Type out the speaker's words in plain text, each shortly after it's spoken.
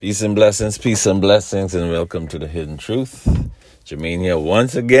Peace and blessings, and welcome to the Hidden Truth. Jermaine here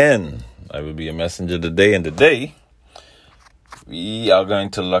once again. I will be a messenger today, and today we are going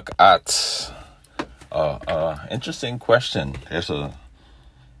to look at an interesting question. It's a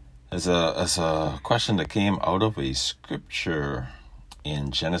question that came out of a scripture in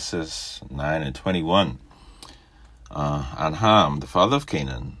Genesis 9 and 21. And Ham, the father of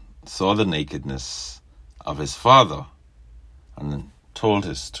Canaan, saw the nakedness of his father and told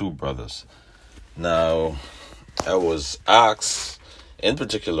his two brothers. Now, I was asked in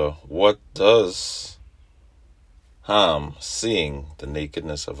particular, what does Ham seeing the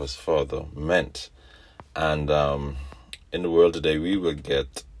nakedness of his father meant? And in the world today, we would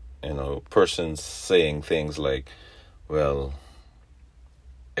get, persons saying things like, well,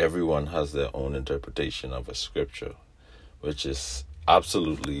 everyone has their own interpretation of a scripture, which is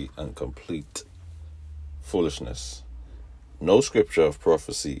absolutely and complete foolishness. No scripture of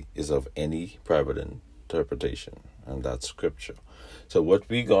prophecy is of any private interpretation, and that's scripture. So what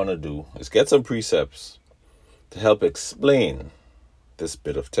we're going to do is get some precepts to help explain this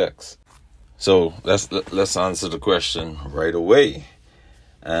bit of text. So let's answer the question right away.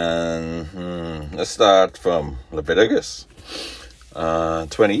 And let's start from Leviticus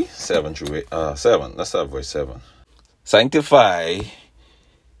 27 through 7. Let's start verse 7. Sanctify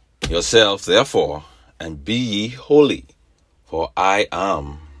yourselves, therefore, and be ye holy, for I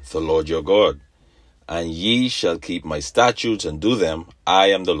am the Lord your God. And ye shall keep my statutes and do them. I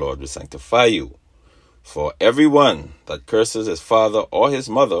am the Lord who sanctify you. For everyone that curses his father or his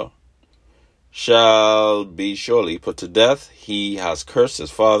mother shall be surely put to death. He has cursed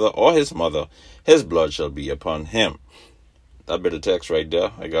his father or his mother. His blood shall be upon him. That bit of text right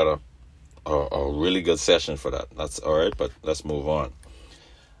there, I got a really good session for that. That's all right, but let's move on.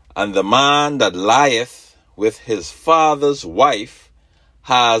 And the man that lieth with his father's wife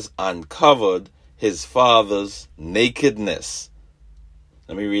has uncovered his father's nakedness.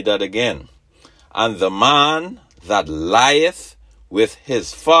 Let me read that again. And the man that lieth with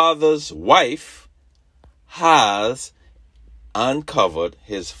his father's wife has uncovered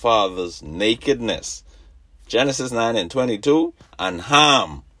his father's nakedness. Genesis 9 and 22. And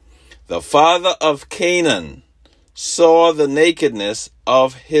Ham, the father of Canaan, saw the nakedness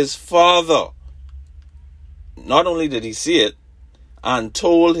of his father. Not only did he see it, and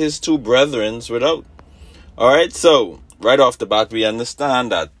told his two brethren without. All right, so right off the bat, we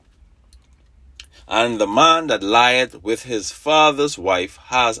understand that. And the man that lieth with his father's wife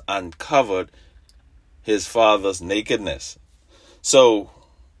has uncovered his father's nakedness. So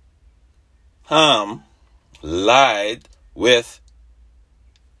Ham lied with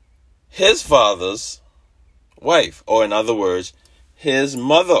his father's wife, or in other words, his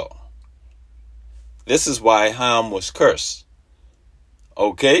mother. This is why Ham was cursed.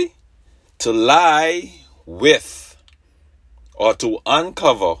 Okay? To lie with or to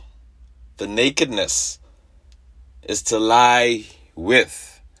uncover the nakedness is to lie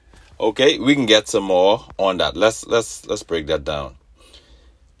with. Okay? We can get some more on that. Let's break that down.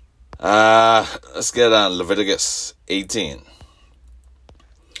 Let's get on Leviticus 18.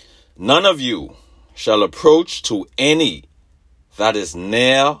 None of you shall approach to any that is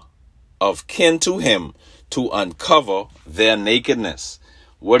near of kin to him to uncover their nakedness.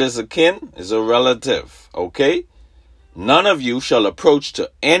 What is a kin? Is a relative. Okay? None of you shall approach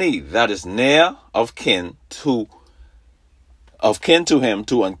to any that is near of kin to him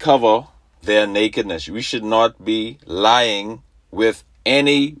to uncover their nakedness. We should not be lying with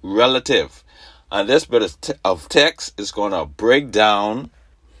any relative. And this bit of text is going to break down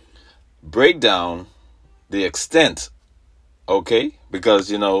the extent. Okay?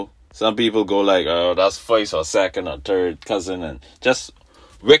 Because, some people go like, oh, that's first or second or third cousin, and just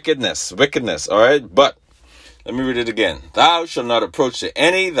wickedness, all right? But let me read it again. Thou shalt not approach to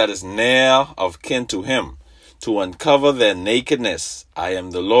any that is near of kin to him, to uncover their nakedness. I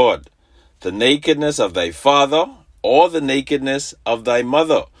am the Lord. The nakedness of thy father, or the nakedness of thy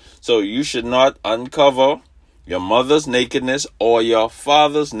mother. So you should not uncover your mother's nakedness or your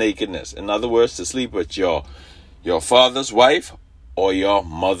father's nakedness. In other words, to sleep with your father's wife or your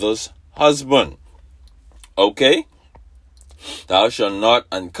mother's husband. Okay? Thou shalt not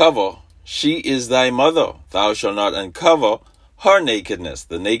uncover. She is thy mother. Thou shalt not uncover her nakedness.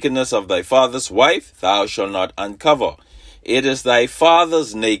 The nakedness of thy father's wife, thou shalt not uncover. It is thy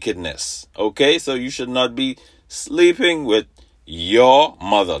father's nakedness. Okay? So you should not be sleeping with your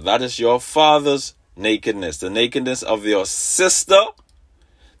mother. That is your father's nakedness. The nakedness of your sister,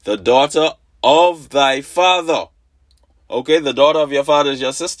 the daughter of thy father. Okay, the daughter of your father is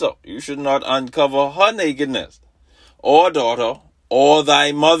your sister. You should not uncover her nakedness. Or daughter or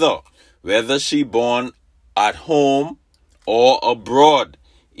thy mother, whether she born at home or abroad.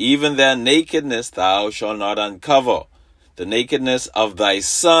 Even their nakedness thou shalt not uncover. The nakedness of thy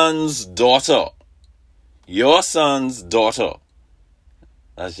son's daughter. Your son's daughter.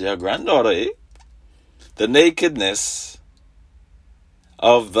 That's your granddaughter, eh? The nakedness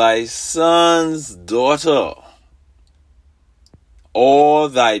of thy son's daughter, or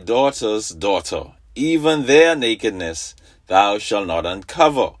thy daughter's daughter, even their nakedness thou shalt not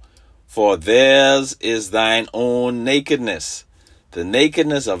uncover, for theirs is thine own nakedness. The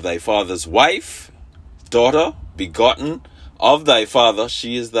nakedness of thy father's wife, daughter, begotten of thy father,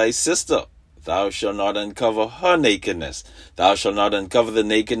 she is thy sister. Thou shalt not uncover her nakedness. Thou shalt not uncover the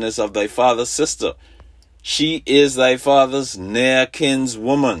nakedness of thy father's sister. She is thy father's near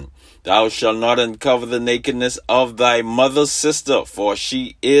kinswoman. Thou shalt not uncover the nakedness of thy mother's sister, for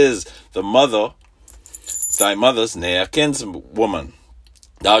she is the mother, thy mother's near kinswoman.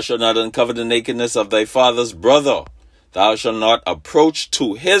 Thou shalt not uncover the nakedness of thy father's brother. Thou shalt not approach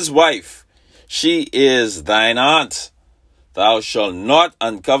to his wife. She is thine aunt. Thou shalt not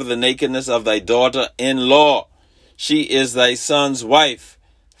uncover the nakedness of thy daughter-in-law. She is thy son's wife.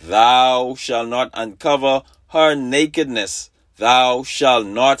 Thou shalt not uncover her nakedness. Thou shalt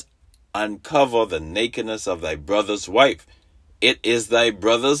not uncover the nakedness of thy brother's wife. It is thy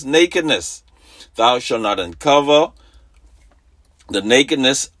brother's nakedness. Thou shalt not uncover the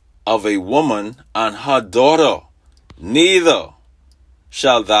nakedness of a woman and her daughter. Neither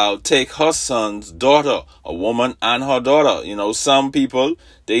shalt thou take her son's daughter, a woman and her daughter. You know, some people,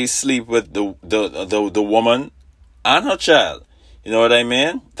 they sleep with the woman and her child. You know what I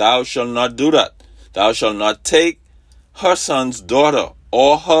mean? Thou shalt not do that. Thou shalt not take her son's daughter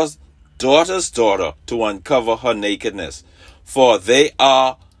or her daughter's daughter to uncover her nakedness, for they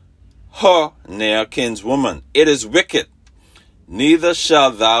are her near kinswoman. It is wicked. Neither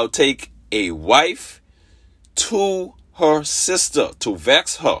shalt thou take a wife to her sister to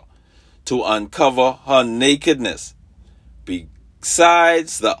vex her, to uncover her nakedness.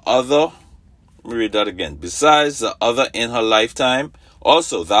 Besides the other, let me read that again. Besides the other in her lifetime,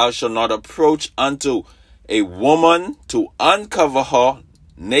 also thou shalt not approach unto a woman to uncover her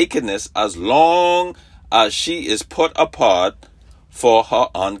nakedness as long as she is put apart for her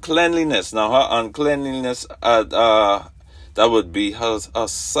uncleanliness. Now her uncleanliness, that would be her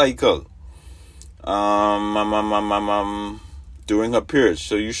cycle. During her period.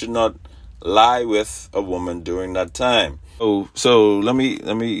 So you should not lie with a woman during that time. So let me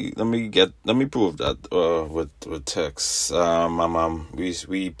prove that with text.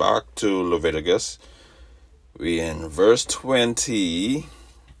 We back to Leviticus. We in verse 20.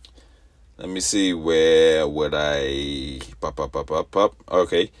 Let me see, where would I pop.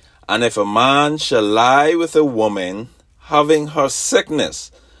 Okay. And if a man shall lie with a woman having her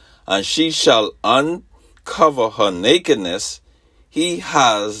sickness, and she shall uncover her nakedness, he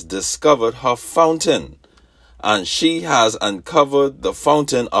has discovered her fountain, and she has uncovered the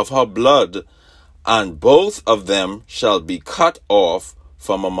fountain of her blood, and both of them shall be cut off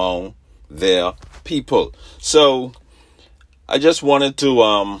from among their people. So I just wanted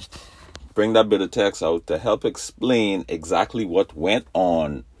to bring that bit of text out to help explain exactly what went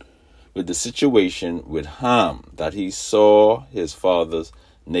on with the situation with Ham, that he saw his father's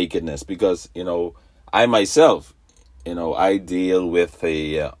nakedness. Because, you know, I myself, you know, I deal with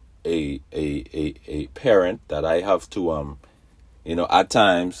a parent that I have to you know, at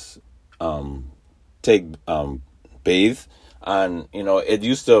times take bathe, and you know, it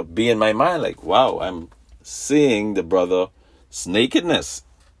used to be in my mind like, wow, I'm seeing the brother's nakedness.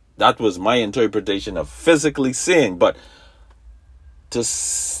 That was my interpretation of physically seeing. But to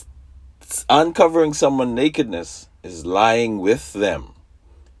uncovering someone's nakedness is lying with them.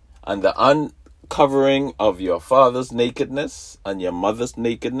 And the uncovering of your father's nakedness and your mother's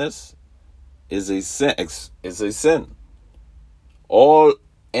nakedness is a sin. Is a sin.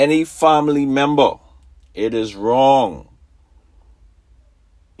 Any family member, it is wrong.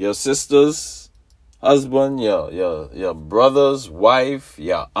 Your sister's husband, your brother's wife,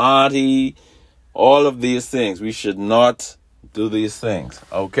 your auntie, all of these things. We should not do these things.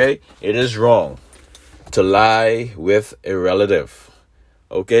 Okay? It is wrong to lie with a relative.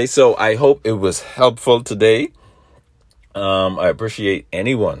 Okay, so I hope it was helpful today. I appreciate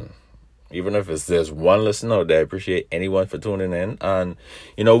anyone, even if there's one listener out there. I appreciate anyone for tuning in. And,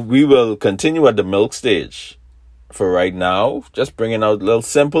 you know, we will continue at the milk stage for right now, just bringing out little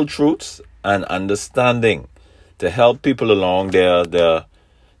simple truths and understanding to help people along their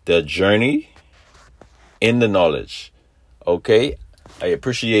journey in the knowledge. Okay, I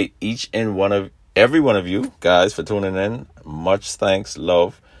appreciate every one of you guys for tuning in. Much thanks,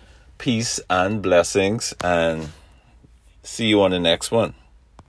 love, peace, and blessings. And see you on the next one.